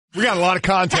We got a lot of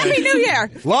content. Happy New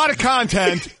Year. A lot of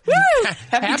content. Woo!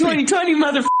 Happy 2020,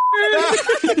 motherfucker.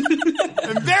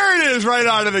 And there it is right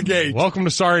out of the gate. Welcome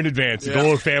to Sorry in Advance, the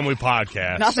Golic Family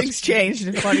Podcast. Nothing's changed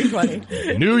in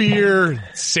 2020. New year,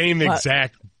 same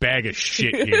exact bag of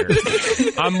shit here.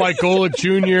 I'm Mike Golic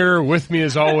Jr. With me,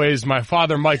 as always, my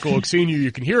father, Mike Golic Sr.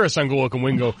 You can hear us on Golic and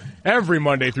Wingo every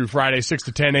Monday through Friday, 6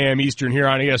 to 10 a.m. Eastern here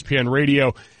on ESPN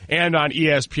Radio and on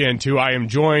ESPN2. I am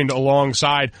joined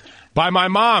alongside by my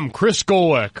mom, Chris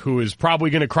Golic, who is probably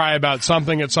going to cry about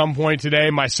something at some point today.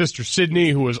 My sister,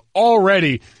 Sydney, who has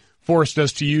already forced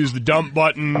us to use the dump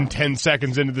button 10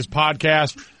 seconds into this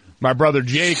podcast. My brother,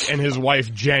 Jake, and his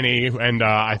wife, Jenny, and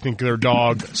I think their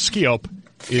dog, Skip,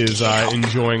 is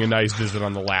enjoying a nice visit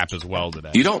on the lap as well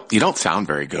today. You don't sound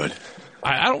very good.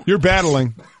 I don't. You're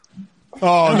battling.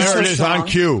 Oh, there it is strong. on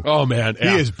cue. Oh man, He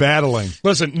is battling.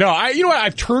 Listen, no, you know what?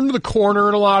 I've turned the corner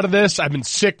in a lot of this. I've been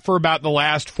sick for about the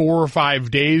last 4 or 5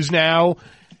 days now.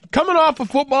 Coming off a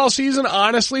football season,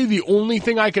 honestly, the only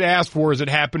thing I could ask for is it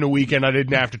happened a weekend I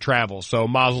didn't have to travel. So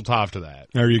mazel tov to that.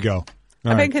 There you go.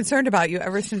 I've been concerned about you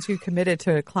ever since you committed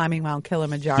to climbing Mount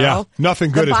Kilimanjaro. Yeah,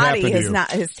 nothing good has happened to you. The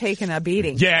body has taken a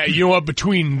beating. Yeah, you know what?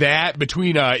 Between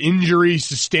injury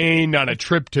sustained on a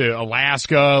trip to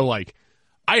Alaska, like,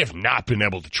 I have not been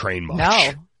able to train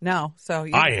much. No. So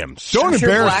I am. Don't I'm sure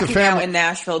embarrass the blacking family. out in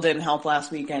Nashville didn't help last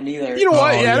weekend either. You know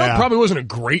what? Oh, yeah, yeah. that probably wasn't a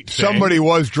great thing. Somebody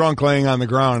was drunk laying on the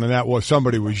ground, and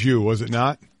somebody was you, was it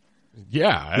not?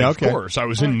 Yeah, okay. Of course. I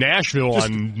was in Nashville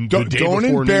on the day Don't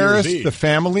before embarrass New Year's Eve. the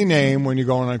family name when you're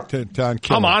going on Killer.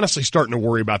 I'm honestly starting to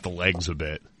worry about the legs a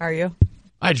bit. Are you?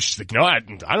 I just think, I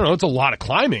don't know. It's a lot of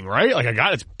climbing, right? Like,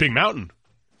 it's a big mountain.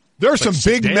 There are some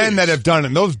big days. men that have done it.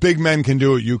 And those big men can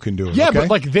do it. You can do it. Yeah, okay? but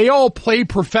like they all play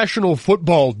professional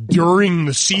football during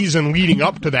the season leading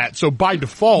up to that. So by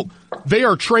default, they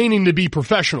are training to be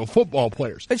professional football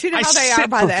players. But you know I how they sit are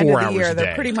by for the end 4 of the year. hours a They're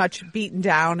day. pretty much beaten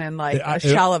down and like a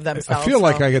shell of themselves. I feel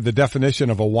like I get the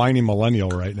definition of a whiny millennial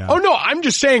right now. Oh no, I'm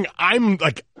just saying I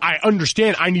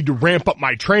understand I need to ramp up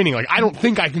my training. Like I don't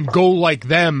think I can go like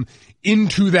them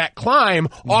into that climb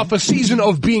off a season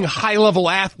of being high-level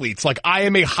athletes. Like, I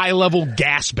am a high-level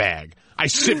gas bag. I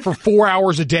sit for 4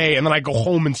 hours a day, and then I go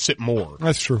home and sit more.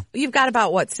 That's true. You've got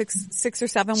about, what, six or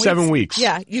 7 weeks? 7 weeks.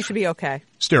 Yeah, you should be okay.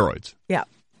 Steroids. Yeah,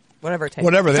 whatever it takes.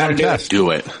 Whatever, they don't test.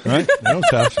 Do it. Right? They don't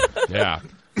test. Yeah.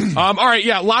 All right,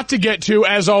 yeah, a lot to get to.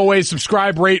 As always,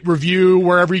 subscribe, rate, review,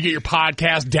 wherever you get your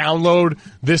podcast. Download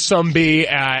this someday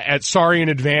at Sorry in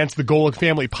Advance, the Golic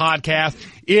Family Podcast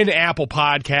in Apple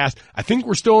Podcast. I think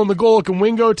we're still in the Golic and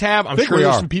Wingo tab. I'm sure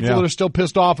there's some people that are still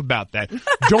pissed off about that.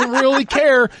 Don't really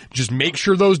care. Just make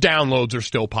sure those downloads are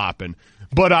still popping.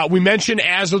 But we mentioned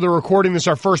as of the recording, this is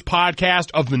our first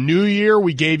podcast of the new year.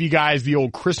 We gave you guys the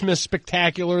old Christmas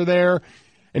spectacular there.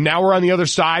 And now we're on the other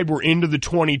side. We're into the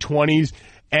 2020s.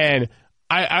 And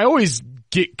I always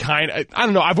get I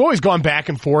don't know, I've always gone back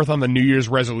and forth on the New Year's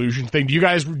resolution thing. Do you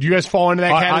guys fall into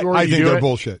that category? I think they're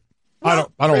bullshit.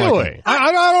 Well, I don't really? like them.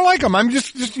 I don't like them. I'm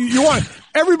just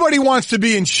everybody wants to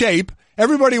be in shape.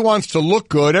 Everybody wants to look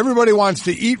good. Everybody wants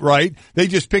to eat right. They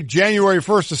just pick January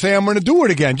 1st to say, I'm going to do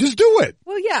it again. Just do it.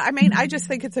 Well, yeah, I mean, I just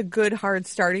think it's a good, hard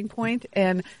starting point,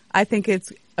 and I think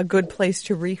it's a good place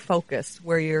to refocus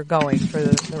where you're going for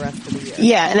the rest of the year.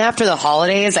 Yeah, and after the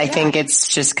holidays, I think it's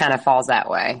just kind of falls that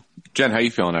way. Jen, how you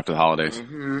feeling after the holidays? Do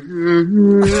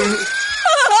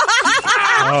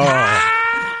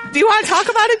you want to talk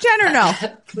about it, Jen, or no?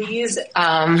 Please,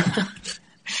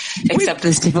 accept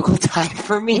this difficult time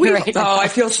for me right now. Oh, I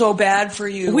feel so bad for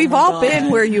you. We've all been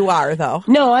where you are, though.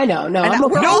 No, I know. No, I'm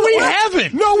okay. No, we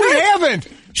haven't. No, we haven't.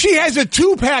 She has a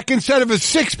 2-pack instead of a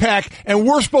 6-pack, and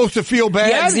we're supposed to feel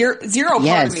bad? Yeah, zero part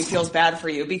Yes. of me feels bad for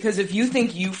you, because if you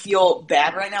think you feel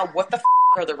bad right now, what the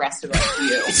are the rest of us to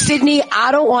you? Sydney,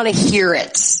 I don't want to hear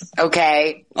it,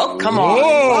 okay? Oh, come on.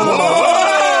 Oh,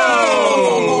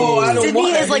 I don't Sydney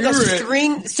wanna is like hear a it.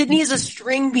 string. Sydney is a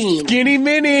string bean. Skinny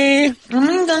mini.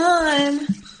 I'm done.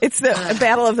 It's the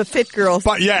battle of the fit girls.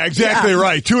 But yeah, exactly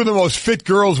right. Two of the most fit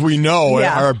girls we know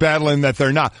are battling that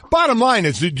they're not. Bottom line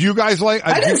is, do you guys like?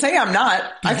 I didn't say I'm not.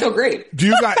 I feel great. Do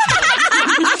you guys?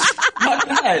 Not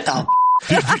bad.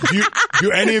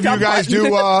 do any of you guys do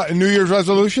New Year's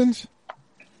resolutions?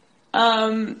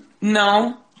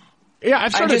 No. Yeah,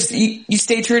 I've I started. just you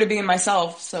stay true to being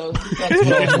myself, so that's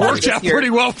what It worked out pretty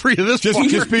well for you this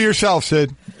Just be yourself,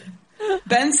 Sid.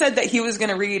 Ben said that he was going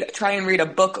to try and read a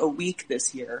book a week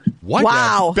this year. What?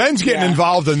 Wow. Ben's getting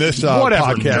involved in this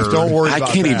Whatever, podcast. nerd. Don't worry I about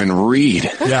can't that. even read.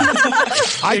 Yeah.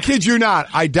 I kid you not.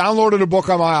 I downloaded a book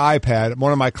on my iPad,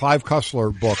 one of my Clive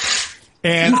Cussler books.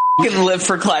 And You can live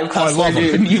for Clive I love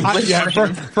Cussler, him. dude. You live for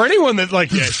him. For anyone that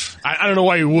I don't know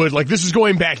why you would. Like, this is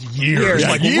going back years. Yeah,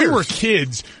 Like, when we were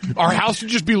kids, our house would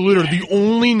just be littered. The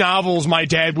only novels my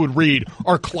dad would read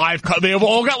are Clive Cussler. They have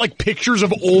all got, like, pictures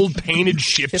of old painted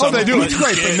ships. Oh, they do. It's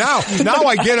great. But now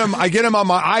I get them on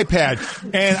my iPad,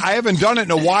 and I haven't done it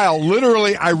in a while.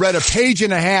 Literally, I read a page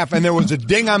and a half, and there was a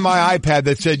ding on my iPad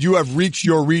that said, "You have reached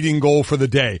your reading goal for the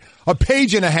day." A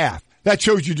page and a half. That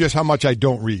shows you just how much I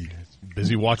don't read.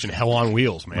 Busy watching Hell on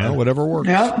Wheels, man. Well, whatever works.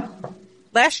 Yeah.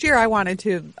 Last year I wanted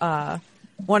to,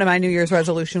 one of my New Year's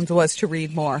resolutions was to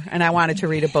read more, and I wanted to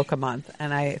read a book a month,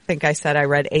 and I think I said I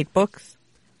read 8 books.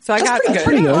 So I got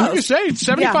pretty good. I was going to say, it's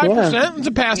 75%. It's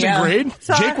a passing grade.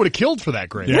 So Jake would have killed for that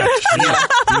grade. Yeah.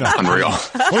 Unreal.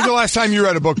 When's the last time you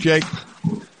read a book, Jake?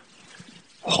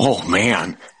 Oh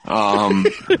man.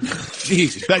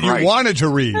 Jesus That you Christ. wanted to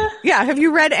read? Yeah, have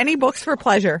you read any books for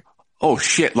pleasure? Oh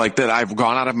shit! Like that, I've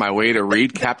gone out of my way to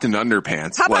read Captain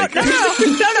Underpants. How about, like, no.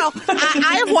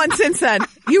 I have one since then.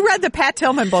 You read the Pat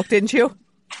Tillman book, didn't you?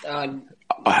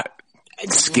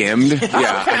 skimmed.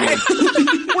 Yeah. I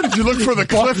mean, What did you look for the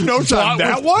cliff notes on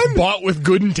that one? Bought with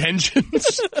good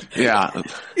intentions. yeah.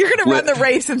 You're going to run the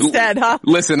race instead, huh?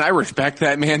 Listen, I respect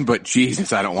that man, but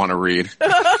Jesus, I don't want to read.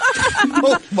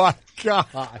 Oh my God.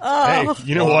 Hey,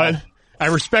 you know what? I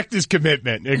respect his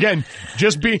commitment. Again,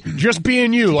 just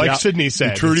being you, like Yep. Sydney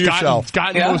said. Be true to yourself. It's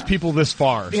gotten those people this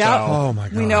far. Yeah. So. Oh my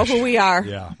God. We know who we are.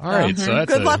 Yeah. All right. So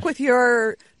that's Good luck with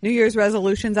your New Year's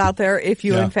resolutions out there, if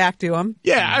you Yeah. in fact do them.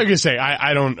 Yeah, I was gonna say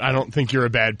I don't think you're a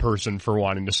bad person for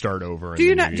wanting to start over. Do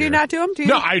you not do them?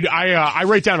 No, I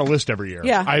write down a list every year.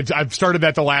 Yeah. I've started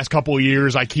that the last couple of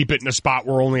years. I keep it in a spot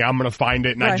where only I'm going to find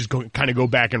it, and I Right. just kind of go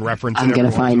back and reference I'm it every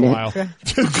gonna once in a find while.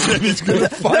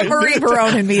 The Marie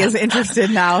Barone in me is interested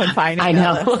now in finding I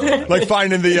know. Like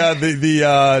finding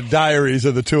the diaries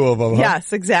of the two of them. Huh?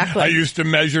 Yes, exactly. I used to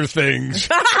measure things.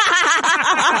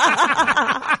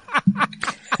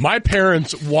 My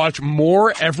parents watch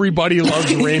more Everybody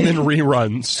Loves Raymond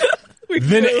reruns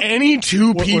than any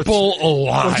two people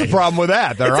alive. What's the problem with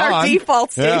that? They're it's on. our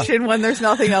default Yeah. station when there's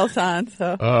nothing else on.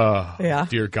 So yeah.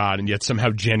 Dear God, and yet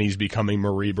somehow Jenny's becoming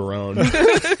Marie Barone.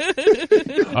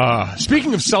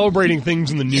 Speaking of celebrating things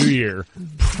in the new year,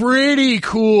 pretty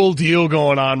cool deal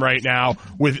going on right now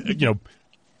with,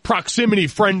 proximity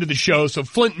friend of the show. So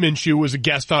Flint Minshew was a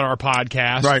guest on our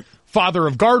podcast. Right. Father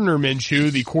of Gardner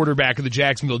Minshew, the quarterback of the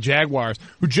Jacksonville Jaguars,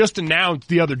 who just announced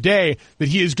the other day that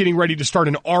he is getting ready to start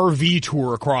an RV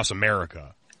tour across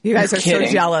America. You guys are so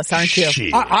kidding. jealous, aren't you?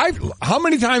 Shit. How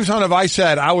many times have I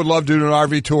said I would love to do an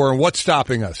RV tour, and what's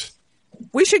stopping us?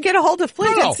 We should get a hold of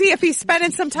Flint No. and see if he's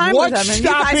spending some time What's with him. And you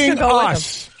guys stopping could go with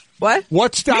us? him. What?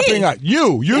 What's stopping Me. us?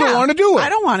 You Yeah. don't want to do it. I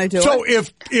don't want to do so it.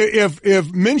 if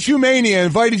Minshew Mania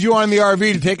invited you on the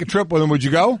RV to take a trip with him, would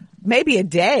you go? Maybe a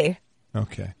day.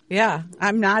 Okay. Yeah,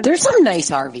 I'm not. There's some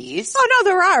nice RVs. Oh no,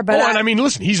 there are, but and I mean,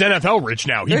 listen, he's NFL rich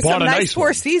now. He there's bought some a nice nice Four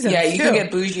one. Seasons. Yeah, you too. can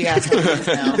get bougie ass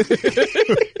now.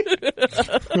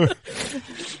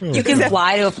 You can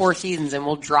fly to a Four Seasons and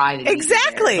we'll drive to meet you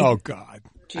Exactly. Oh God.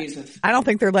 Jesus. I don't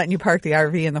think they're letting you park the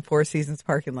RV in the Four Seasons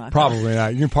parking lot. Probably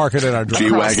not. You can park it in our driveway.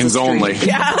 G-Wagons only.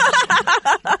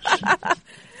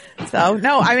 So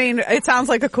no, I mean, it sounds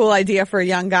like a cool idea for a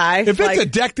young guy. If it's a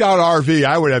decked out RV,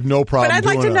 I would have no problem. but I'd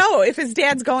like to doing it. know if his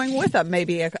dad's going with him.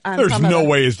 Maybe on There's some of no the-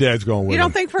 way his dad's going with You him.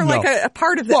 don't think for No. like a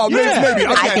part of the? Well, maybe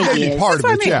I okay, think maybe he is. part of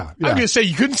That's it. what I mean. Yeah. I was going to say,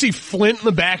 you couldn't see Flint in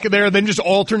the back of there, then just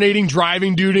alternating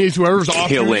driving duties, whoever's off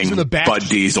duties Killing in the back. Bud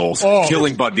Diesels. Oh.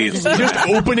 Killing Bud Diesels. Just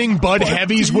opening Bud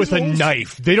Heavies with a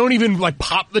knife. They don't even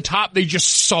pop the top. They just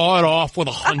saw it off with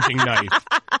a hunting knife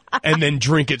and then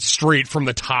drink it straight from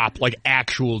the top like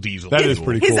actual diesel. That is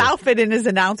pretty His cool. outfit in his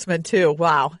announcement too.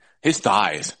 Wow. His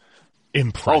thighs.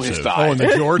 impressive. his thigh. Oh, and the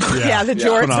jorts. Yeah, the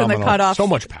jorts and the Phenomenal. cutoff. So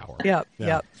much power. Yep. Yeah,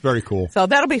 Yep. it's very cool. So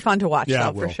that'll be fun to watch, Yeah, though,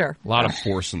 it for will. sure. A lot of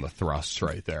force in the thrusts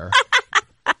right there.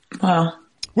 Wow.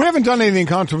 We haven't done anything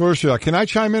controversial. Can I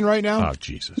chime in right now? Oh,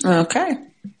 Jesus. Okay.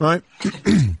 Right.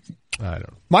 I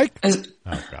don't. Mike, Oh,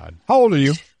 God. how old are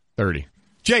you? 30.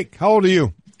 Jake, how old are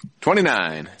you?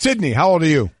 29. Sydney, how old are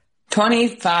you?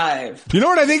 25. You know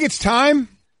what I think it's time?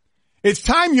 It's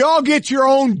time y'all get your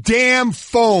own damn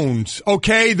phones,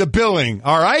 okay? The billing,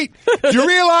 all right? Do you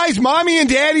realize mommy and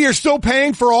daddy are still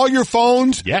paying for all your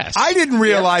phones? Yes. I didn't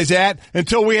realize that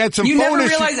until we had some You phone never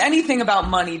issues. realize anything about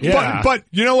money, dude. Yeah. But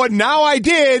you know what? Now I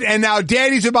did, and now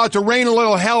daddy's about to rain a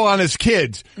little hell on his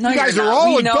kids. No, you guys you're are not.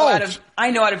 all We know adults. I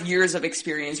know out of years of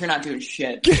experience, you're not doing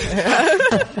shit.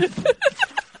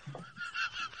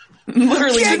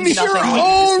 Literally Get doing your nothing.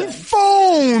 own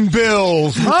phone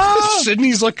bills, huh?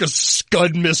 Sydney's like a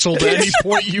Scud missile to any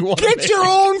point you want to Get make. your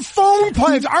own phone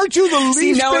plans. Aren't you the least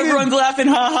See, now bit- everyone's laughing,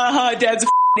 ha ha ha, dad's a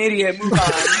idiot, move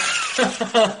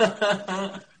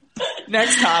on.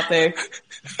 Next topic.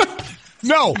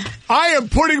 No, I am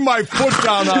putting my foot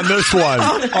down on this one.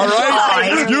 All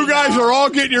right? You guys are all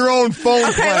getting your own phone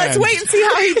Okay, plans. let's wait and see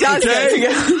how he does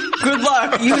it. Good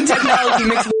luck. You and technology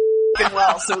mix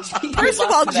well. So First of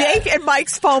all, Jake and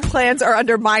Mike's phone plans are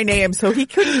under my name, so he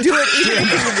couldn't do it even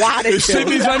if he wanted to.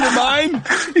 Sydney's under mine?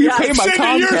 Yeah. pay my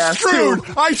Sydney, you're Comcast, screwed.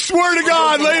 too. I swear to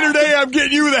God, later day, I'm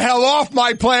getting you the hell off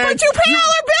my plan. But you pay all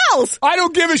our bills. I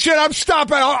don't give a shit. I'm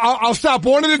stopping. I'll stop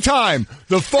one at a time.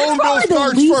 The phone bill probably the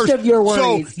starts least first. of your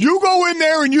So worries. you go in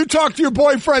there and you talk to your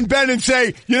boyfriend Ben and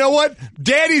say, you know what?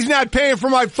 Daddy's not paying for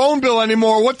my phone bill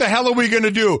anymore. What the hell are we going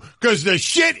to do? Because the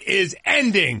shit is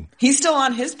ending. He's still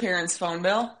on his parents' phone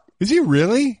bill. Is he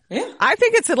really? Yeah. I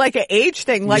think it's like an age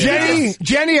thing. Like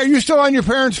Jenny, are you still on your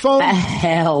parents' phone?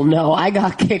 Hell no. I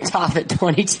got kicked off at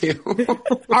 22.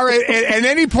 All right. At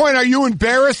any point, are you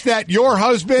embarrassed that your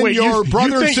husband, your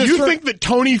brother and sister? You think that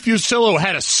Tony Fusillo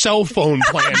had a cell phone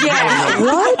plan? Yeah.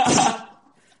 What?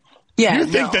 Yeah. You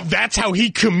think that that's how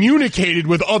he communicated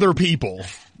with other people?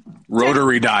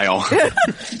 Rotary dial.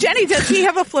 Jenny, does he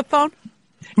have a flip phone?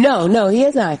 No, he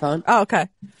has an iPhone. Oh, okay.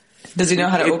 Does he know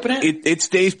how to open it? It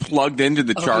stays plugged into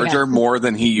the charger more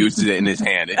than he uses it in his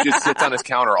hand. It just sits on his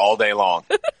counter all day long.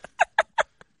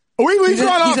 We've gone he's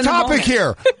off in the topic moment.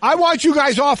 here. I want you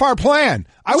guys off our plan.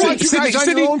 I want you guys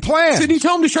on your own plan. Sydney,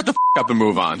 tell him to shut the up and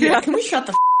move on. Yeah. Can we shut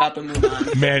the up and move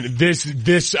on? Man,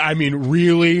 this, I mean,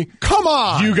 really? Come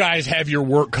on. You guys have your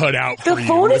work cut out for The you.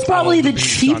 phone is with all probably of the beats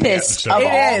on cheapest episode.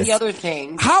 of all is. the other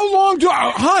things. How long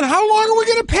are we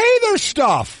going to pay their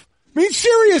stuff? I mean,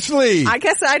 seriously. I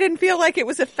guess I didn't feel like it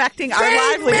was affecting our They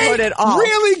livelihood make at all.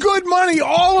 really good money.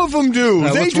 All of them do.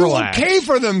 Now, They let's do relax. okay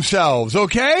for themselves,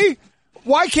 okay?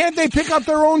 Why can't they pick up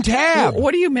their own tab?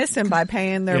 What are you missing by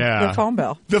paying their phone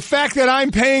bill? The fact that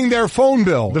I'm paying their phone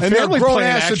bill The and they're family plan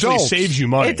grown-ass actually adults. saves you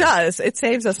money. It does. It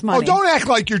saves us Oh, money. don't act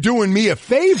like you're doing me a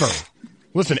favor.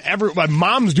 Listen, my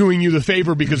mom's doing you the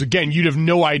favor because, again, you'd have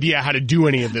no idea how to do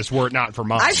any of this were it not for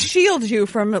mom. I shield you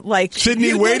from like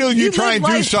Sydney, wait till you try and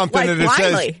do something and it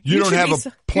says blindly. you don't should have be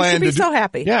a plan You should be to do- so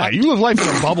happy. Yeah, you live life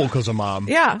in a bubble because of mom.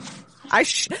 Yeah. I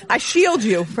shield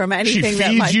you from She anything that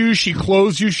feeds might. you, she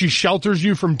clothes you, she shelters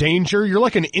you from danger. You're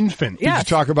like an infant. Yeah. Did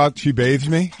you talk about she bathes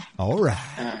me? All right.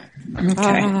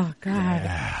 Oh God!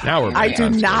 Now we're I back do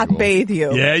on not schedule. bathe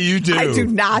you. Yeah, you do. I do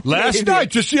not Last bathe night,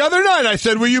 you. just the other night, I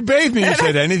said, will you bathe me? You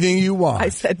said anything you want. I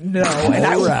said no, and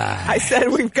All right. I said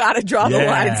we've got to draw the Yeah.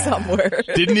 line somewhere.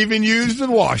 Didn't even use the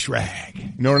wash rag.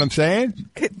 You know what I'm saying?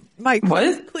 Mike,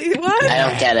 What? Please, what? I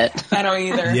don't get it. I don't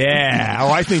either. Yeah. Oh,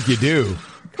 I think you do.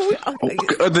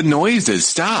 The noises,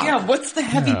 stop. Yeah, what's the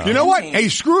heavy You know what? Hey,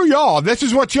 screw y'all. This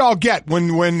is what y'all get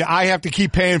when I have to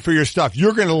keep paying for your stuff.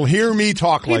 You're going to hear me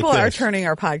talk People like are this. turning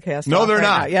our podcast No, off they're right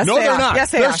not. now. Yes, no, they they're are. not.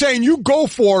 Yes, they They're are. saying you go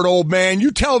for it, old man. You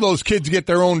tell those kids to get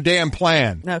their own damn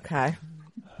plan. Okay.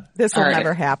 This will All right.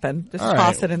 never happen. Just All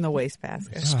toss right. it in the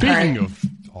wastebasket. Speaking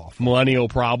of millennial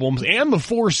problems and the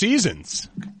Four Seasons.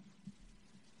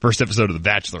 First episode of The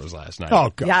Bachelor was last night.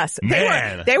 Oh, God. Yes.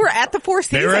 Man. They were at the Four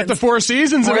Seasons. They were at the Four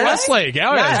Seasons in Really? Westlake. Yeah,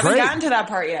 I it was haven't great. gotten to that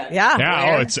part yet. Yeah. Yeah,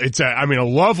 Where? it's a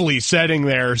lovely setting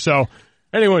there. So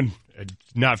anyone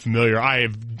not familiar, I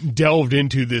have delved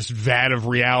into this vat of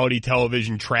reality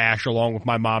television trash along with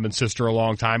my mom and sister a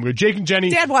long time ago. Jake and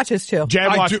Jenny. Dad watches too.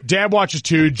 Dad watches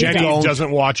too. Jenny don't. doesn't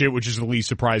watch it, which is the least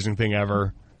surprising thing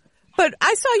ever. But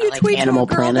I saw you like tweet to a Animal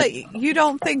girl Planet. that you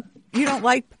don't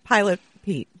like Pilot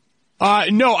Pete.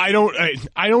 No, I don't.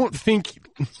 I don't think.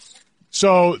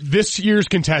 So this year's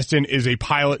contestant is a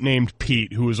pilot named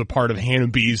Pete, who was a part of Hannah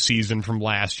B's season from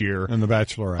last year And the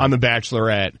Bachelorette. on The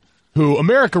Bachelorette, who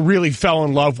America really fell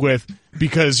in love with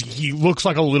because he looks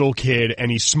like a little kid and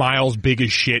he smiles big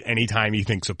as shit anytime he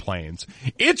thinks of planes.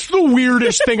 It's the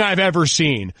weirdest thing I've ever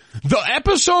seen. The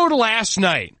episode last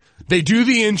night, they do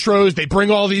the intros, they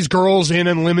bring all these girls in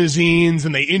limousines,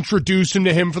 and they introduce him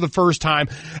to him for the first time.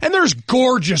 And there's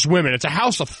gorgeous women. It's a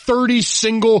house of 30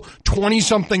 single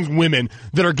 20-something women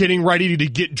that are getting ready to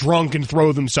get drunk and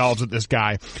throw themselves at this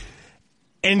guy.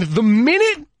 And the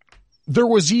minute there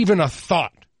was even a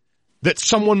thought that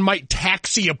someone might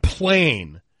taxi a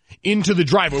plane into the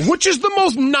driveway, which is the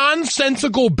most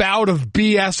nonsensical bout of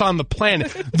BS on the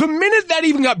planet. The minute that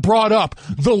even got brought up,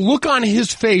 the look on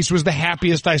his face was the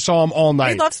happiest I saw him all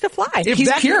night. He loves to fly.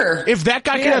 He's pure. If that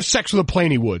guy could have sex with a plane,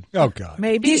 he would. Oh, God.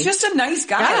 Maybe He's just a nice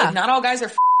guy. Yeah. Like, not all guys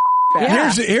are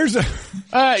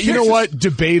Yeah. You know what?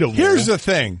 Debatable. Here's the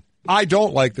thing. I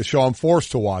don't like the show. I'm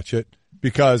forced to watch it.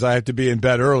 because I have to be in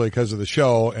bed early because of the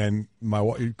show, and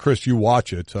Chris, you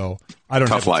watch it, so I don't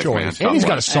Tough have a life, choice. man. And he's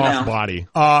got a soft body.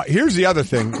 Here's the other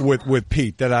thing with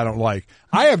Pete that I don't like.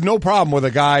 I have no problem with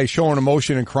a guy showing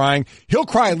emotion and crying. He'll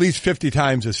cry at least 50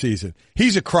 times a season.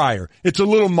 He's a crier. It's a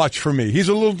little much for me. He's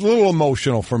a little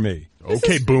emotional for me.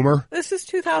 Okay, boomer. This is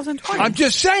 2020. I'm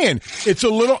just saying, it's a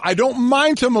little, I don't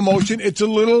mind some emotion. It's a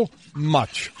little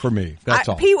much for me. That's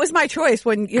all. Pete was my choice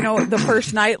when, the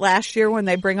first night last year when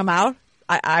they bring him out.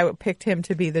 I picked him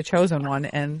to be the chosen one,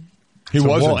 and He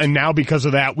wasn't. Well, and now because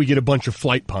of that, we get a bunch of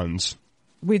flight puns.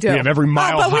 we do. We have every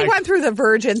mile but high. we went through the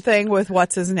Virgin thing with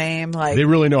what's his name. Like They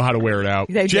really know how to wear it out.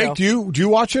 they Jake, do. do you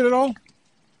watch it at all?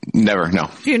 Never. No.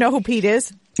 Do you know who Pete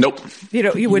is? Nope. You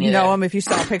wouldn't Neither. know him if you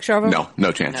saw a picture of him? No.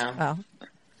 No chance. No. Oh.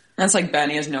 That's like Ben.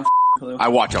 He has no clue. I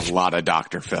watch a lot of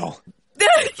Dr. Phil.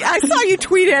 I saw you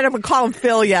tweet at him and call him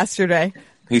Phil yesterday.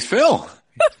 He's Phil.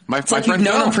 My It's like friend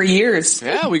you've known Phil. him for years.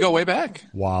 Yeah, we go way back.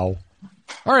 Wow.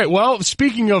 All right. Well,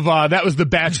 speaking of, that was the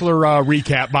Bachelor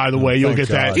recap, by the way. You'll Thank get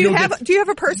that. God. Do you have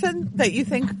a person that you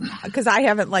think? Because I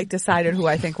haven't decided who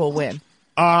I think will win.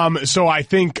 So I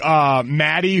think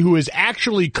Maddie, who is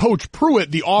actually Coach Pruitt,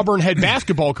 the Auburn head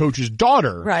basketball coach's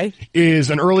daughter, Right. is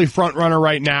an early front runner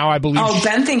right now. I believe. Oh,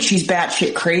 Ben thinks she's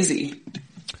batshit crazy.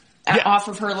 Off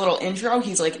of her little intro,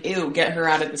 he's like, "Ew, get her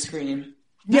out of the screen."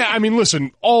 Yeah, I mean,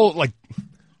 listen,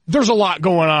 there's a lot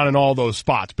going on in all those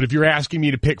spots, but if you're asking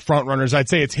me to pick front runners, I'd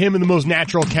say it's him, and the most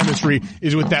natural chemistry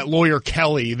is with that lawyer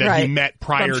Kelly that he Right. met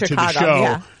prior From to the Chicago, show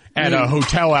yeah. at a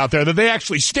hotel out there that they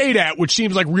actually stayed at, which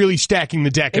seems like really stacking the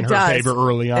deck in It her does. favor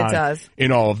early on It does.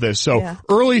 in all of this. So Yeah.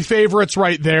 early favorites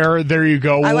right there. There you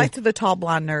go. I liked the tall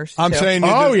blonde nurse. I'm too. saying,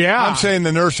 yeah. I'm saying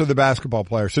the nurse of the basketball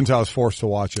player since I was forced to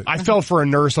watch it. I fell for a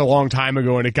nurse a long time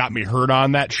ago, and it got me hurt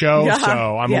on that show, Yeah.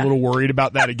 so I'm a little worried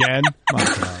about that again. My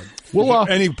God. Well,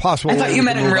 Any possible I thought way you we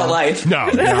meant can in move real on? life. no.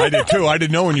 Yeah, I did too. I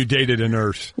didn't know when you dated a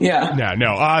nurse. Yeah.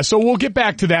 No. So we'll get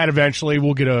back to that eventually.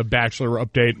 We'll get a Bachelor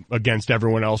update against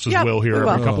everyone else's Yep, will here we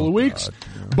every will. couple of weeks.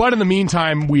 But in the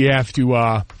meantime, we have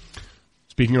to,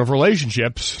 speaking of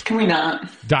relationships, Can we not?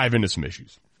 dive into some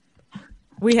issues.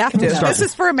 We have to. This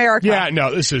is for America. Yeah,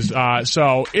 no, this is,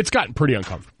 so it's gotten pretty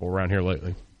uncomfortable around here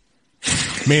lately.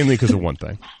 Mainly because of one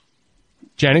thing.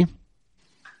 Jenny?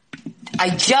 I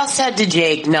just said to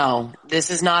Jake, no, this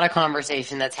is not a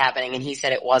conversation that's happening, and he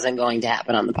said it wasn't going to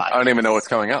happen on the I podcast. don't even know what's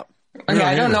coming up. Okay,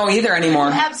 I don't know either anymore.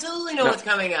 You absolutely know what's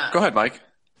coming up. Go ahead, Mike.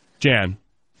 Jan?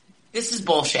 This is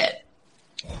bullshit.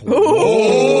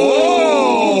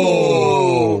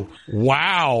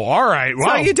 Wow. All right. So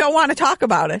Wow. you don't want to talk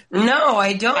about it. No,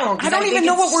 I don't. I don't even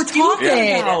know what we're talking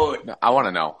about. No, I want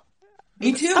to know.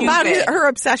 Me too. About her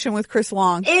obsession with Chris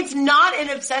Long. It's not an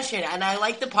obsession, and I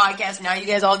like the podcast. Now you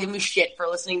guys all give me shit for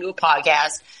listening to a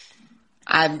podcast.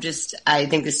 I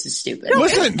think this is stupid.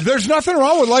 Listen, there's nothing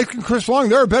wrong with liking Chris Long.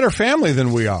 They're a better family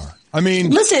than we are. I mean,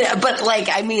 Listen, but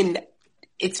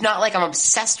it's not like I'm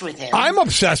obsessed with him. I'm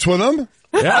obsessed with him.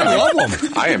 Yeah, I love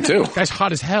him. I am too. Guy's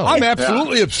hot as hell. I'm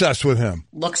absolutely obsessed with him.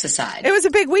 Looks aside. It was a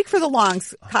big week for the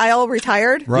Longs. Kyle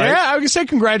retired. Right? Yeah, I would say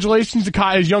congratulations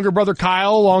to his younger brother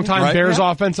Kyle, longtime Right. Bears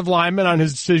Yeah. offensive lineman, on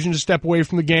his decision to step away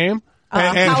from the game.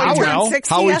 And Howie turned Howie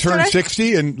 60 Howie yesterday? turned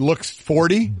 60 and looks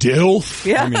 40. Dilf.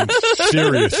 Yeah. I mean,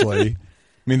 seriously.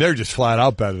 I mean, they're just flat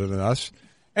out better than us.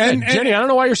 And Jenny, I don't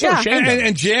know why you're so Yeah. ashamed. of it.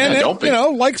 and Jan, Yeah, don't be.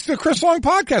 likes the Chris Long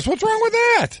podcast. What's wrong with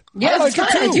that? Yeah, I like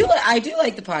it's fine. it too. I do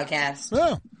like the podcast.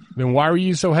 Yeah. Then why were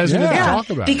you so hesitant Yeah. to talk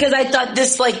about it? Because I thought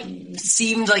this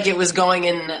seemed like it was going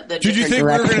in the Did you think we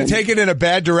were going to take it in a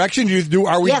bad direction?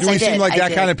 Are we Yes, do we I seem did. like I that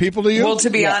did. kind of people to you? Well, to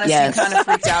be honest, yes. you kind of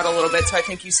freaked out a little bit, so I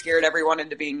think you scared everyone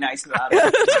into being nice about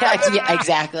it. Yeah,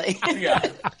 exactly. Yeah.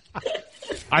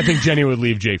 I think Jenny would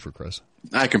leave Jake for Chris.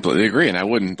 I completely agree, and I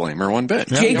wouldn't blame her one bit.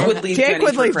 Jake would leave Jake Jenny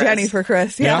would for leave Chris. Jenny for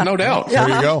Chris. Yeah. No doubt. There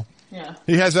you go. Yeah.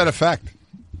 He has that effect.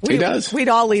 He does. We'd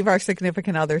all leave our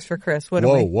significant others for Chris,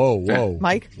 wouldn't we? Whoa.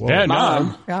 Mike? Yeah, no,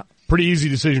 Mom. Yeah. pretty easy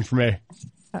decision for me.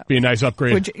 Be a nice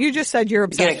upgrade. You just said you're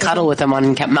obsessed Gonna cuddle with him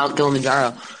on Mount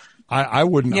Kilimanjaro. I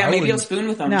wouldn't. Yeah, I maybe wouldn't, you'll spoon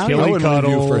with him. No. I Killy wouldn't leave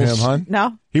you for him, cuddles. hon.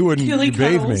 No? He wouldn't Killy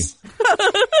bathe me.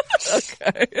 cuddles.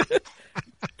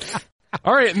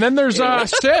 All right, and then there's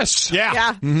Sis.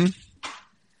 Yeah.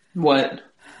 What?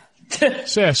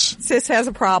 Sis. Sis has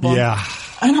a problem. Yeah.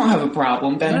 I don't have a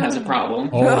problem. Ben has a problem.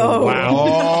 Oh, wow.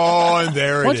 Oh, and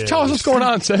there Why it don't you is. tell us what's going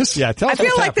on, Sis? Yeah, tell I us feel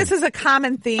what's like happening. this is a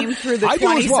common theme through the I do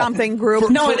as well. 20-something group.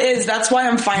 No, it is. That's why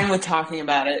I'm fine with talking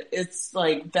about it. It's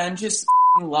like Ben just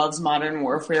loves Modern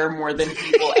Warfare more than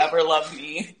he will ever love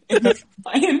me in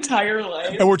my entire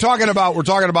life. And we're talking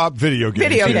about video games.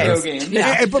 Video here. games. games.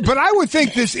 Yeah. But I would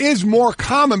think this is more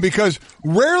common because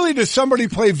rarely does somebody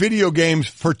play video games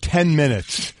for 10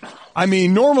 minutes. I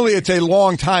mean, normally it's a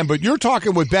long time, but you're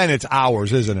talking with Ben, it's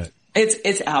hours, isn't it?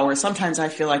 It's hours. Sometimes I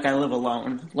feel like I live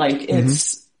alone. Like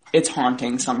it's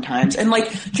haunting sometimes. And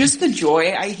like just the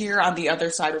joy I hear on the other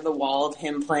side of the wall of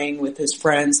him playing with his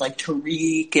friends like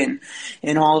Tariq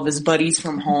and all of his buddies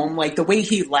from home, like the way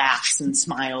he laughs and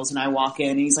smiles and I walk in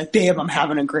and he's like, babe, I'm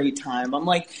having a great time. I'm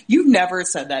like, you've never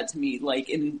said that to me like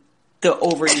in the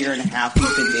over a year and a half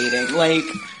we've been dating. Like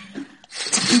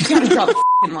you gotta drop a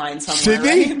f***ing line somewhere,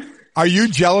 Sydney, right? are you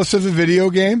jealous of the video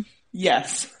game?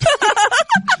 Yes.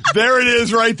 There it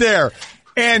is right there.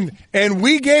 And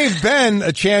we gave Ben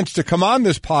a chance to come on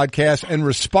this podcast and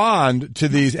respond to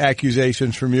these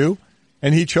accusations from you,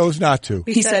 and he chose not to.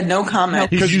 He said no comment.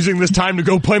 He's using this time to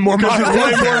go play more Modern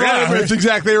Warfare. That's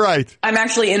exactly right. I'm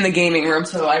actually in the gaming room,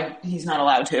 so he's not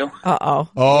allowed to. Uh-oh.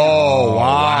 Oh,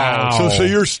 wow. Wow. So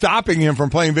you're stopping him from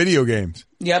playing video games.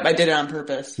 Yep, I did it on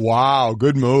purpose. Wow,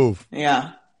 good move.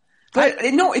 Yeah. But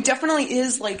no, it definitely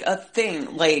is like a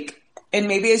thing. Like, and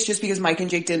maybe it's just because Mike and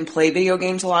Jake didn't play video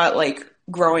games a lot, like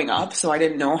growing up, so I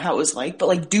didn't know how it was like. But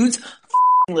like, dudes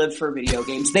live for video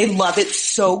games. They love it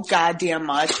so goddamn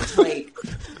much. Like,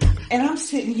 and I'm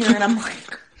sitting here and I'm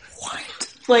like,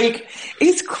 what? Like,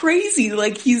 it's crazy.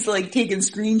 Like, he's like taking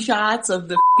screenshots of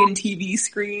the fucking TV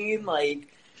screen,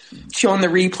 like showing the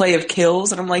replay of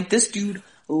kills, and I'm like, this dude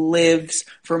lives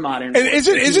for Modern Warfare. And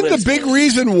isn't the big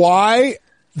reason why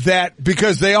that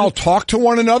because they all talk to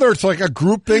one another? It's like a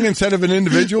group thing instead of an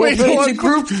individual Wait, thing? It's a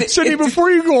group thing. Sydney, before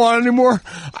you go on anymore,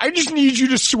 I just need you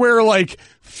to swear like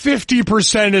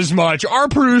 50% as much. Our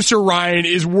producer Ryan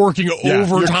is working you're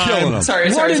killing overtime, him. Sorry.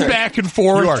 running back and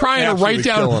forth, You are trying to write absolutely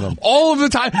killing down him. all of the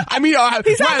time. I mean,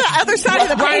 He's on the other side of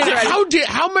the page Ryan, already.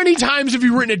 how many times have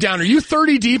you written it down? Are you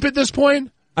 30 deep at this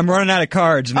point? I'm running out of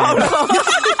cards, man. Oh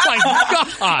my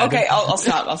God. Okay, I'll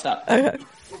stop.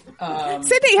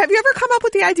 Sydney, have you ever come up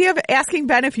with the idea of asking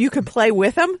Ben if you could play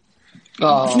with him?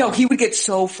 No, he would get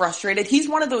so frustrated. He's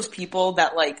one of those people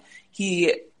that like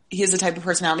he has the type of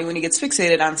personality when he gets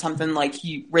fixated on something, like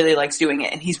he really likes doing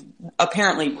it, and he's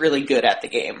apparently really good at the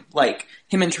game. Like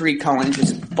him and Tariq Cohen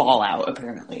just ball out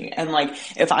apparently. And like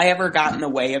if I ever got in the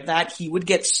way of that, he would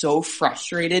get so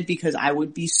frustrated because I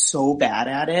would be so bad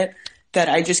at it that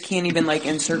I just can't even like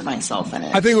insert myself in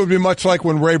it. I think it would be much like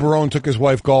when Ray Barone took his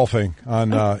wife golfing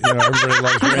on, everybody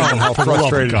loves Randall, how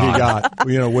frustrated he got,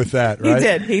 with that,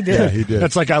 right? He did. Yeah, he did.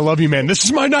 That's like, I love you, man. This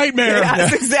is my nightmare.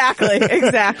 Yes, exactly.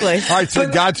 All right, so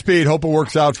Godspeed. Hope it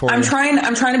works out for you. I'm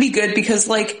trying to be good because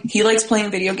like he likes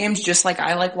playing video games just like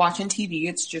I like watching TV.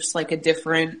 It's just like a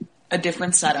different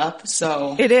setup.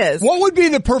 So It is. What would be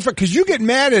the perfect, cause you get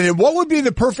mad at it, what would be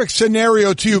the perfect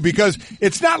scenario to you? Because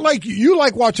it's not like you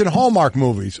like watching Hallmark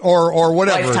movies or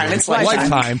whatever. Lifetime, it's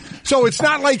Lifetime. So it's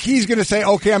not like he's gonna say,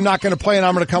 okay, I'm not gonna play and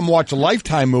I'm gonna come watch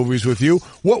Lifetime movies with you.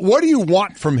 What do you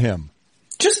want from him?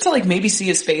 just to like maybe see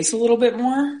his face a little bit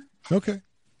more. Okay.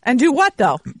 And do what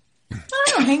though? I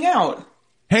don't know, hang out.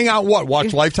 Hang out what?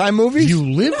 Watch Lifetime movies?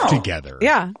 You live No. together.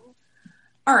 Yeah.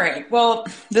 All right. Well,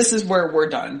 this is where we're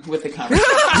done with the conversation.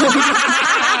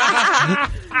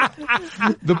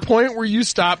 The point where you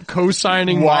stop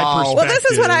co-signing Wow. my perspective. Well, this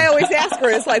is what I always ask her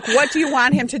is like, what do you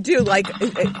want him to do? Like,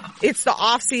 it's the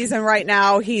off season right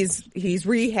now. He's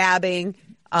rehabbing.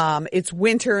 It's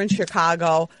winter in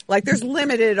Chicago. Like, there's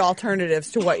limited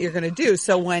alternatives to what you're going to do.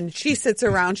 So when she sits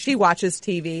around, she watches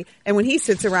TV, and when he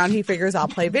sits around, he figures I'll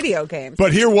play video games.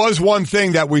 But here was one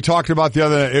thing that we talked about the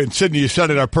other night. Sydney, you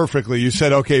set it up perfectly. You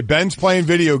said, okay, Ben's playing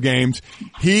video games.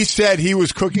 He said he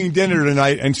was cooking dinner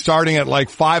tonight and starting at like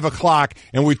 5 o'clock,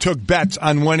 and we took bets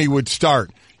on when he would start.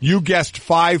 You guessed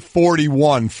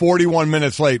 5:41, 41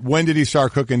 minutes late. When did he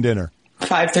start cooking dinner?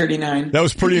 5:39. That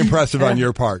was pretty impressive on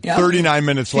your part. Yeah. 39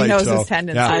 minutes late. knows so, his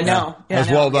tendencies. yeah, I know. That was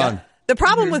Yeah, I know. well done. Yeah. The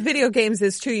problem with video games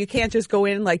is too, you can't just go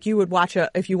in like you would watch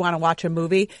if you want to watch a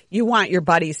movie, you want your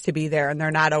buddies to be there and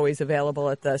they're not always available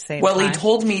at the same Well, time. he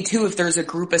told me too, if there's a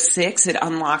group of 6, it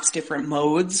unlocks different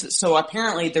modes. So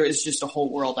apparently there is just a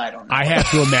whole world I don't know. I have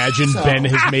to imagine Ben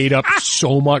has made up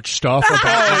so much stuff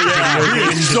about video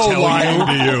games so to tell lying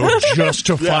to you. just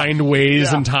to find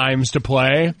ways and times to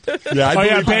play. Yeah, I Oh yeah,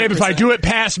 believe babe, if I 100%. do it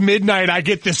past midnight, I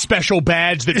get this special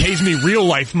badge that pays me real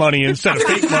life money instead of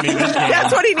fake money this game.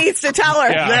 That's what he needs to tell her.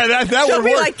 Yeah. That She'll would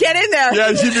be work. like, get in there.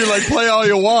 Yeah, she'd be like, play all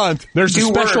you want. There's a Do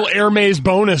special work. Air Maze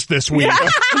bonus this week.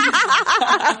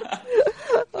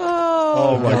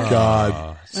 Oh my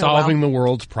God. Solving the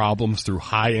world's problems through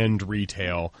high-end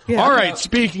retail. Yeah. All right,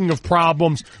 speaking of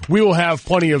problems, we will have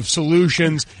plenty of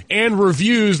solutions and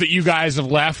reviews that you guys have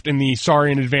left in the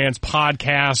Sorry in Advance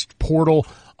podcast portal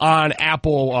on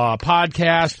Apple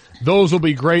Podcast. Those will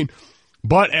be great.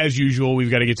 But as usual,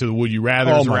 we've got to get to the Would You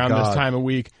Rathers Oh, my around God. this time of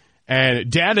week.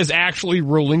 And Dad has actually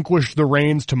relinquished the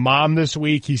reins to Mom this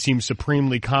week. He seems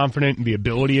supremely confident in the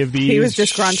ability of these. He was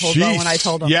disgruntled though when I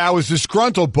told him. Yeah, I was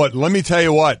disgruntled, but let me tell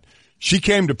you what. She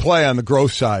came to play on the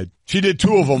gross side. She did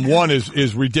two of them. One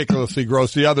is ridiculously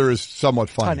gross. The other is somewhat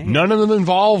funny. None of them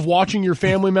involve watching your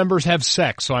family members have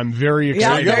sex, so I'm very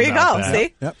excited. Yeah, there you about go. that.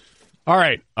 See? Yep. All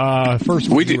right.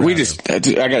 First, I got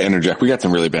to interject. We got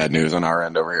some really bad news on our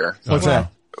end over here. What's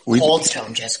that? Cold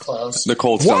Stone just closed. The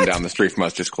Cold Stone What? down the street from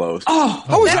us just closed.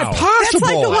 How is that possible? That's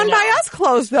like the one by us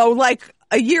closed though, like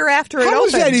a year after it How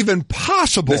is opened. that even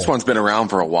possible? This one's been around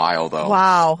for a while, though.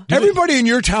 Wow. Everybody in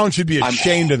your town should be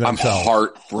ashamed of I'm themselves.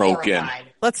 heartbroken. Horrified.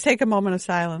 Let's take a moment of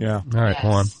silence. Yeah. All right,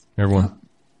 hold on, everyone.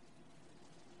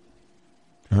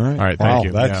 All right. All right, Wow, thank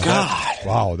you. That's, Yeah.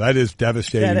 wow, that is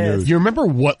devastating That is. news. You remember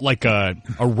what like a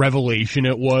revelation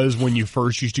it was when you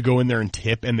first used to go in there and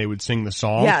tip and they would sing the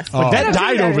song? Yes. Like, They that don't do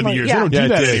died that over the anymore. years. Yeah. They don't Yeah, do it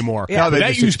that did. anymore. Yeah. They But that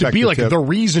just used to expect be the like tip. the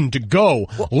reason to go,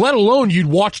 let alone you'd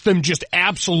watch them just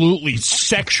absolutely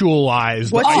sexualize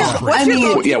the What's your, ice cream. what's your I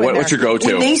mean, go-to in What's there? your go-to?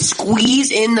 When they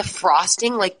squeeze in the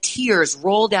frosting, like tears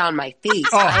roll down my face.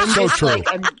 I'm so just true.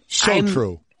 Like, So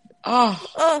true.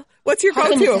 What's your How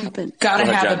can this go-to? happen? Gotta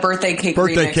Go ahead, have Jen. a birthday cake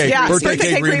Birthday remix. cake. Yeah, birthday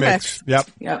cake remix. remix. Yep.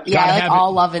 Yep. Yeah, I Gotta like have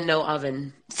all oven, no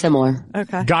oven. Similar.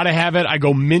 Okay. Gotta have it. I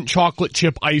go mint chocolate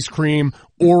chip ice cream,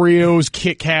 Oreos,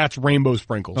 Kit Kats, rainbow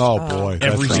sprinkles. Oh boy.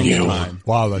 that Every sounds single good. time.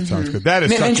 Wow, that sounds good. That is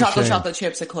Mint and such a chocolate shame. chocolate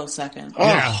chips a close second.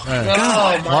 Yeah.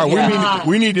 Oh, All right,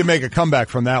 we need to make a comeback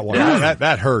from that one.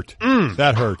 That hurt.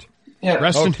 That hurt. Yeah.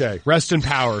 Rest in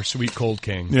power, sweet cold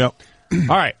king. Yep.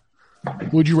 All right.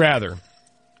 Would you rather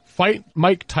fight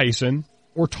Mike Tyson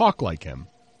or talk like him?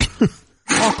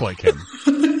 Talk like him.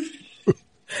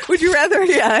 Would you rather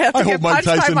have to I get hope Mike punched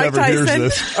by Tyson Mike never hears Tyson,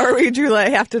 this. or would you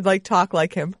have to talk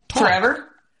like him? Forever?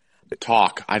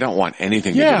 Talk. I don't want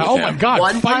anything to Yeah. do with Oh him. my God.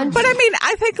 One Fight- punch? But I mean,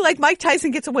 I think like Mike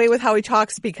Tyson gets away with how he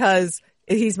talks because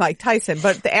he's Mike Tyson.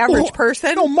 But the average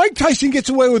person, No, Mike Tyson gets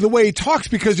away with the way he talks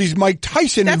because he's Mike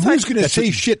Tyson, and That's who's what- going to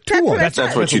say shit to that's him? what I That's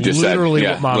what That's you just said. literally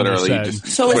Yeah, what Mom literally. said. You just,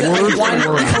 So is it like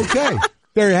one? Okay,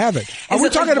 there you have it. Are we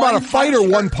it talking like about a one fight or punch or-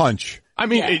 one punch? I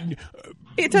mean,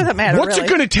 it doesn't matter. what's really. it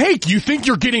going to take? You think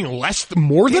you're getting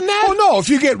more than that? Oh no, if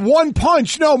you get one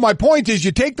punch, no, my point is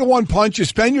you take the one punch, you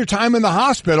spend your time in the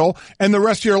hospital, and the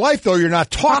rest of your life though, you're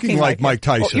not talking like him. Mike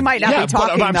Tyson. Well, you might not Yeah, be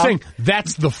talking. but I'm though. saying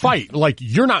that's the fight. Like,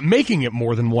 you're not making it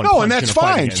more than one No, punch and that's in a fight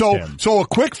fine. against So, him. so a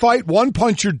quick fight, one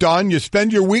punch, you're done. You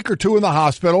spend your week or two in the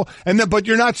hospital, and then, but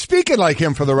you're not speaking like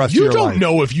him for the rest of You your don't life.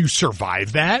 know if you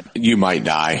survive that. you might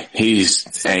die. He's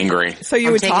angry. So you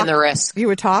I'm would taking talk. the risk. You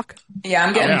would talk. Yeah,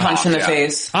 I'm getting punched in the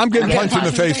face. I'm getting punched in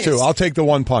the face too. I'll take the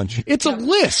one punch. It's a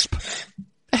lisp.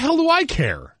 The hell do I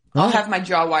care? I'll have my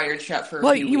jaw wired shut for a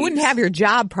Well, few you wouldn't weeks. have your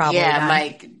job probably. Yeah, then.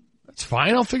 Mike. It's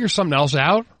fine. I'll figure something else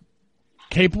out.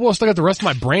 Capable. I still got the rest of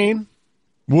my brain.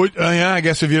 Would yeah? I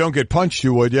guess if you don't get punched,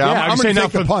 you would. Yeah, I'm just going saying to now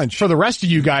take the punch. for the rest of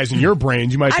you guys in your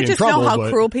brains, you might I be in just trouble. know how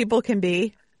but cruel people can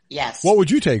be. Yes. What would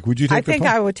you take? Would you take I the think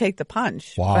punch? I would take the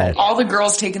punch. Wow. but- All the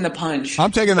girls taking the punch.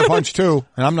 I'm taking the punch too,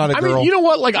 and I'm not a I girl. mean, you know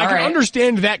what? Like, I can right.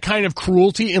 understand that kind of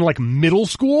cruelty in like middle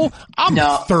school. I'm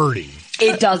No. 30.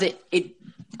 It does it.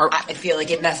 I feel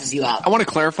like it messes you up. I want to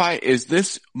clarify, is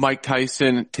this Mike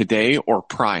Tyson today or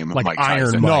prime Like Mike Iron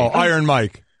Tyson? no, Mike. Iron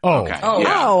Mike. Oh. Okay. Oh.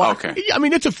 Yeah. Oh. Okay. I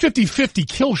mean, it's a 50-50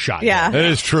 kill shot. Yeah. That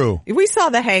is true. We saw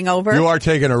The Hangover. You are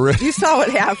taking a risk. You saw what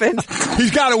happened. He's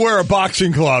got to wear a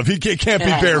boxing glove. He can't be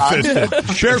Yeah, barefisted.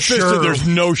 Barefisted, Sure. there's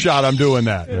no shot I'm doing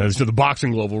that. Yeah, so the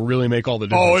boxing glove will really make all the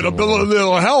difference. Oh, in the world.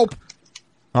 it'll help.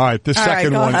 All right, the All right,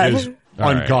 second go one ahead. is All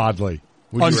right. ungodly.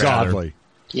 Would you Ungodly.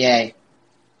 Yay.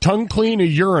 Tongue clean a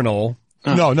urinal.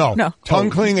 No. No.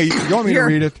 Tongue clean. You want me to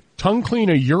read it? Tongue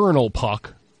clean a urinal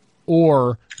puck,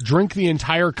 or drink the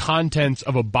entire contents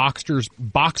of a boxer's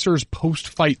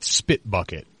post-fight spit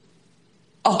bucket.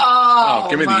 Oh,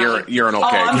 give me the urinal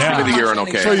cake. I'm Give me the sorry. urinal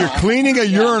cake. So you're cleaning a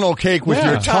urinal cake with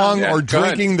Yeah. your tongue Yeah, or go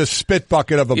ahead. drinking the spit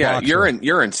bucket of a yeah, boxer?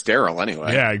 urine sterile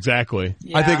anyway. Yeah, exactly.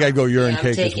 I think I'd go urine I'm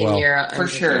cake as taking well. your For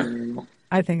sure.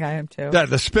 I think I am too.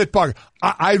 The spit bucket.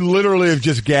 I literally have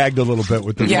just gagged a little bit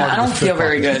with the Yeah, I the don't spit feel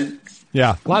very bucket. good.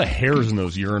 Yeah. A lot of hairs in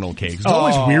those urinal cakes. It's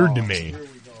always weird to me.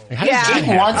 Like, how does Yeah. that Jake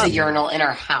happen? wants a urinal in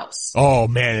our house. Oh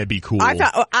man, it'd be cool. I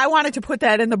thought I wanted to put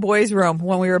that in the boys' room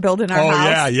when we were building our Oh,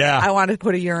 house. yeah. I wanted to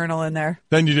put a urinal in there.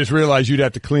 Then you just realize you'd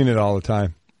have to clean it all the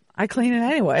time. I clean it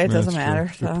anyway. It doesn't matter.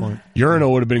 Good So. point.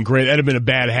 Urinal would have been great. That'd have been a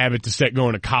bad habit to set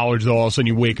going to college, though. All of a sudden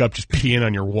you wake up just peeing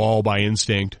on your wall by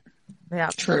instinct. Yeah,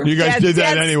 True. You guys did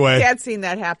that anyway. Dad's seen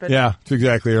that happen. Yeah, that's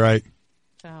exactly right.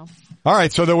 So. All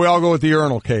right, so then we all go with the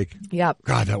urinal cake. Yep.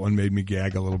 God, that one made me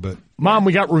gag a little bit. Mom,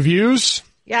 we got reviews.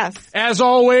 Yes. As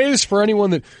always, for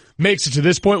anyone that makes it to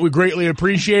this point, we greatly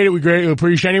appreciate it. We greatly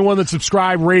appreciate anyone that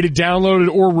subscribed, rated,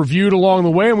 downloaded, or reviewed along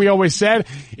the way. And we always said,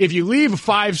 if you leave a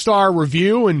 5-star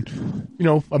review and,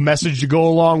 a message to go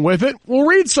along with it, we'll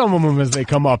read some of them as they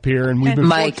come up here. And we've been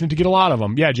fortunate to get a lot of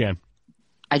them. Yeah, Jan.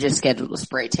 I just scheduled a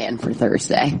spray tan for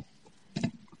Thursday.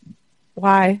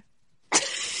 Why?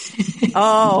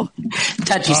 Oh.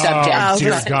 Touchy subject.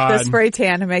 Dear God. The spray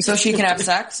tan to make So she can have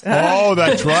sex? Oh,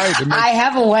 that's right. I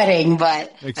have a wedding,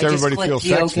 but Makes I just everybody feel clicked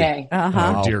you sexy. okay.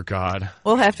 Oh, dear God.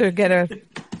 We'll have to get a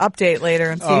update later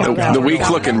and see how that The works week's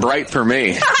out. looking bright for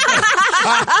me.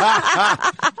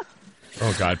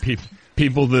 Oh, God.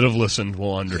 People that have listened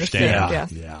will understand.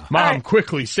 Yeah. Mom, All right.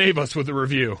 quickly, save us with a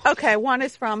review. Okay, one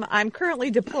is from, I'm currently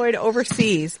deployed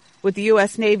overseas with the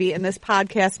U.S. Navy, and this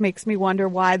podcast makes me wonder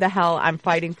why the hell I'm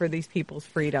fighting for these people's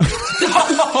freedom.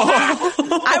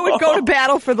 I would go to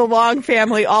battle for the Long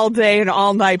family all day and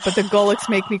all night, but the Golics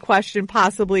make me question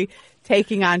possibly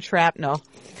taking on shrapnel.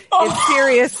 It's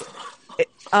serious.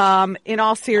 In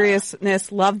all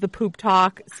seriousness, love the poop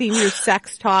talk, senior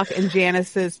sex talk, and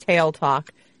Janice's tail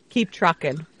talk. Keep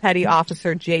trucking. Petty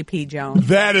Officer J.P. Jones.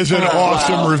 That is an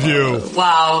awesome review.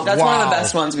 Wow. That's one of the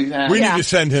best ones we've had. We Yeah. need to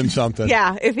send him something.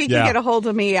 Yeah, if he can get a hold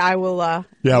of me, I will Yeah,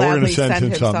 we're going gladly to send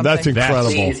him something. That's incredible.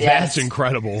 Please, yes. That's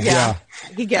incredible. Yeah.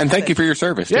 He gets And thank it. you for your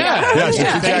service. too. Yeah. Yes, Yeah.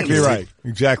 that's exactly right.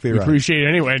 Exactly We right. appreciate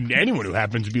anyone who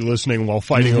happens to be listening while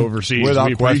fighting overseas. Without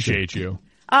we question. appreciate you.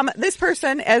 This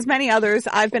person, as many others,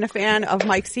 I've been a fan of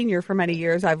Mike Sr. for many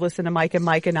years. I've listened to Mike and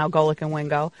now Golic and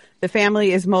Wingo. The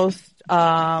family is pretty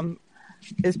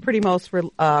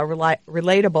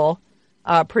relatable.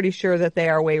 Pretty sure that they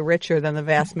are way richer than the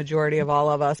vast majority of all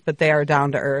of us, but they are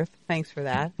down to earth. Thanks for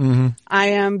that. Mm-hmm. I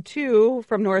am too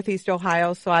from Northeast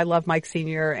Ohio, so I love Mike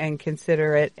Sr. and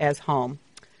consider it as home.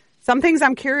 Some things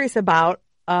I'm curious about,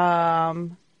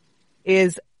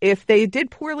 is if they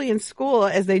did poorly in school,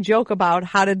 as they joke about,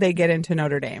 how did they get into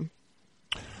Notre Dame?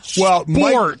 Well,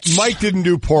 Sports. Mike didn't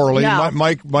do poorly. No.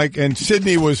 Mike, and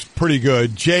Sydney was pretty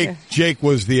good. Jake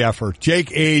was the effort.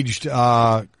 Jake aged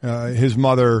his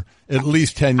mother at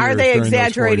least 10 years. Are they during those 4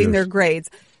 exaggerating years. their grades?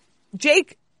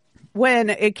 Jake, when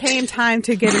it came time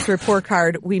to get his report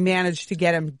card, we managed to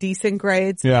get him decent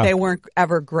grades. Yeah. They weren't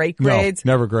ever great grades.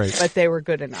 No, never great. But they were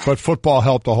good enough. But football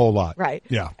helped a whole lot. Right.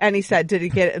 Yeah. And he said, did he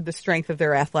get the strength of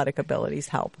their athletic abilities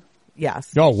help?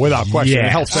 Yes. No, without question. It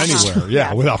Yes. helps anywhere. Yeah,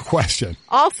 Yeah. without question.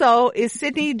 Also,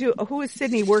 who is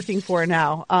Sydney working for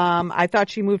now? I thought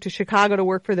she moved to Chicago to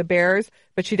work for the Bears,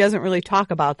 but she doesn't really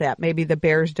talk about that. Maybe the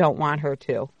Bears don't want her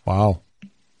to. Wow.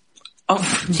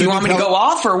 Oh, do you want me to go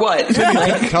off or what?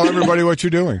 Tell everybody what you're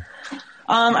doing.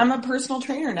 I'm a personal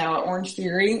trainer now at Orange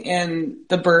Theory in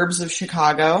the burbs of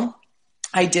Chicago.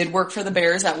 I did work for the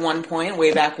Bears at one point,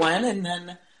 way back when, and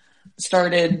then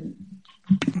started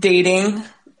dating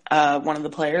one of the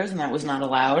players, and that was not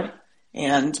allowed.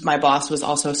 And my boss was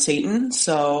also Satan,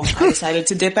 so I decided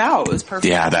to dip out. It was perfect.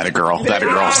 Yeah, that a girl said.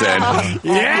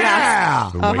 Yeah.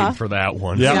 Been waiting for that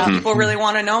one. Yep. Yeah, people really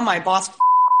want to know my boss.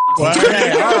 Well,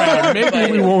 Okay, all right.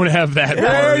 Maybe we won't have that There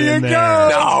part you in go. there.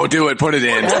 No, do it. Put it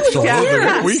in. Absolutely.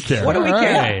 Yeah. We care. What do we All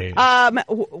care? right.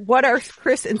 What are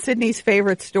Chris and Sydney's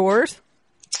favorite stores?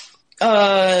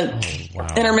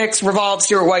 Intermix, Revolve,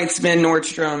 Stuart Weitzman,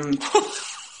 Nordstrom.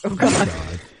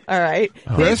 All right.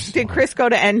 Chris? Did Chris go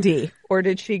to ND or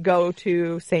did she go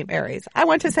to St. Mary's? I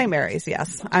went to St. Mary's,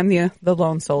 yes. I'm the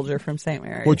lone soldier from St.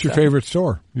 Mary's. What's your favorite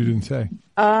store? You didn't say.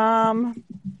 Birkin.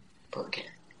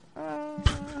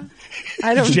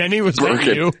 I don't. Jenny, was that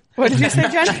Birkin. you? What did you say,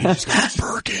 Jen?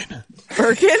 Birkin.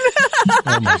 Birkin?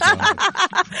 Oh my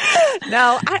God.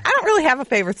 No, I don't really have a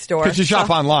favorite store. Because you shop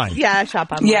online. Yeah, I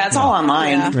shop online. Yeah, it's all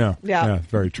online. Yeah. Yeah.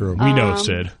 Very true. We know,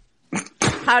 Sid.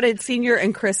 How did Senior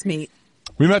and Chris meet?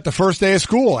 We met the first day of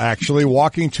school, actually,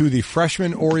 walking to the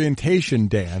freshman orientation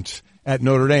dance at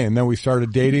Notre Dame. Then we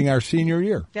started dating our senior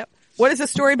year. Yep. What is the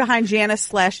story behind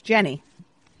Janice/Jenny?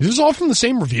 Is this all from the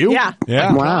same review? Yeah.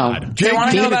 Yeah. Wow. Jake,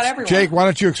 want to know about everyone. Jake, why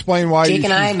don't you explain why Jake you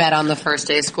and I met on the first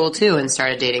day of school too and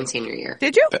started dating senior year.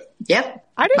 Did you? Yep.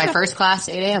 I didn't My know. first class,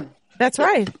 8 a.m. That's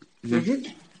right. And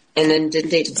then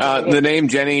didn't date until The name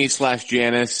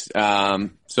Jenny/Janice.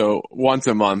 So once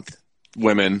a month,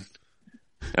 women.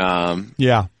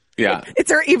 Yeah. Yeah,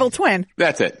 It's her evil twin.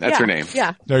 that's it. That's Yeah. her name.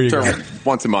 Yeah. There you It's go. her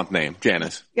once a month name,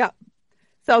 Janice. Yeah.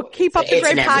 So keep up the It's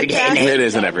great an everyday podcast. name. It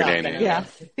is an everyday name. Yeah.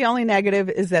 The only negative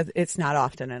is that it's not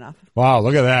often enough. Wow,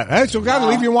 look at that. That's got to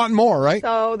leave you wanting more, right?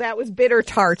 So that was Bitter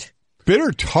Tart.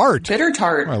 Bitter tart. Bitter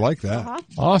tart. I like that.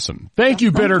 Awesome. Thank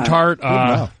you, Bitter Tart. Good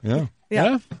enough. Yeah.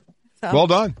 Yeah. So, Well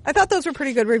done. I thought those were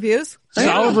pretty good reviews.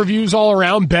 Solid reviews all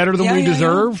around, better than we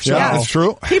deserve. So. Yeah, that's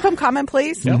true. Keep them coming,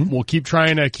 please. Yep. We'll keep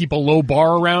trying to keep a low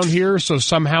bar around here so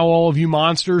somehow all of you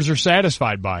monsters are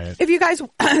satisfied by it. If you guys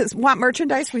want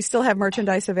merchandise, we still have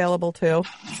merchandise available too.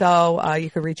 So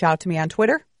you can reach out to me on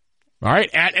Twitter. All right,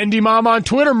 at NDMom on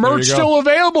Twitter. Merch go. still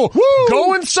available. Woo!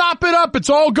 Go and sop it up.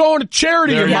 It's all going to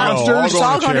charity, There you you go. monsters. It's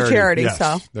all going to charity, Yes.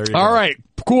 so. There you All go. right,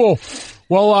 cool.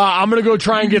 Well, I'm going to go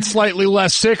try and get slightly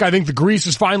less sick. I think the grease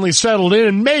is finally settled in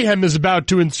and mayhem is about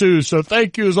to ensue. So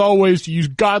thank you as always to you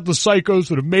godless psychos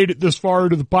that have made it this far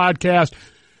into the podcast.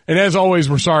 And as always,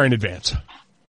 we're sorry in advance.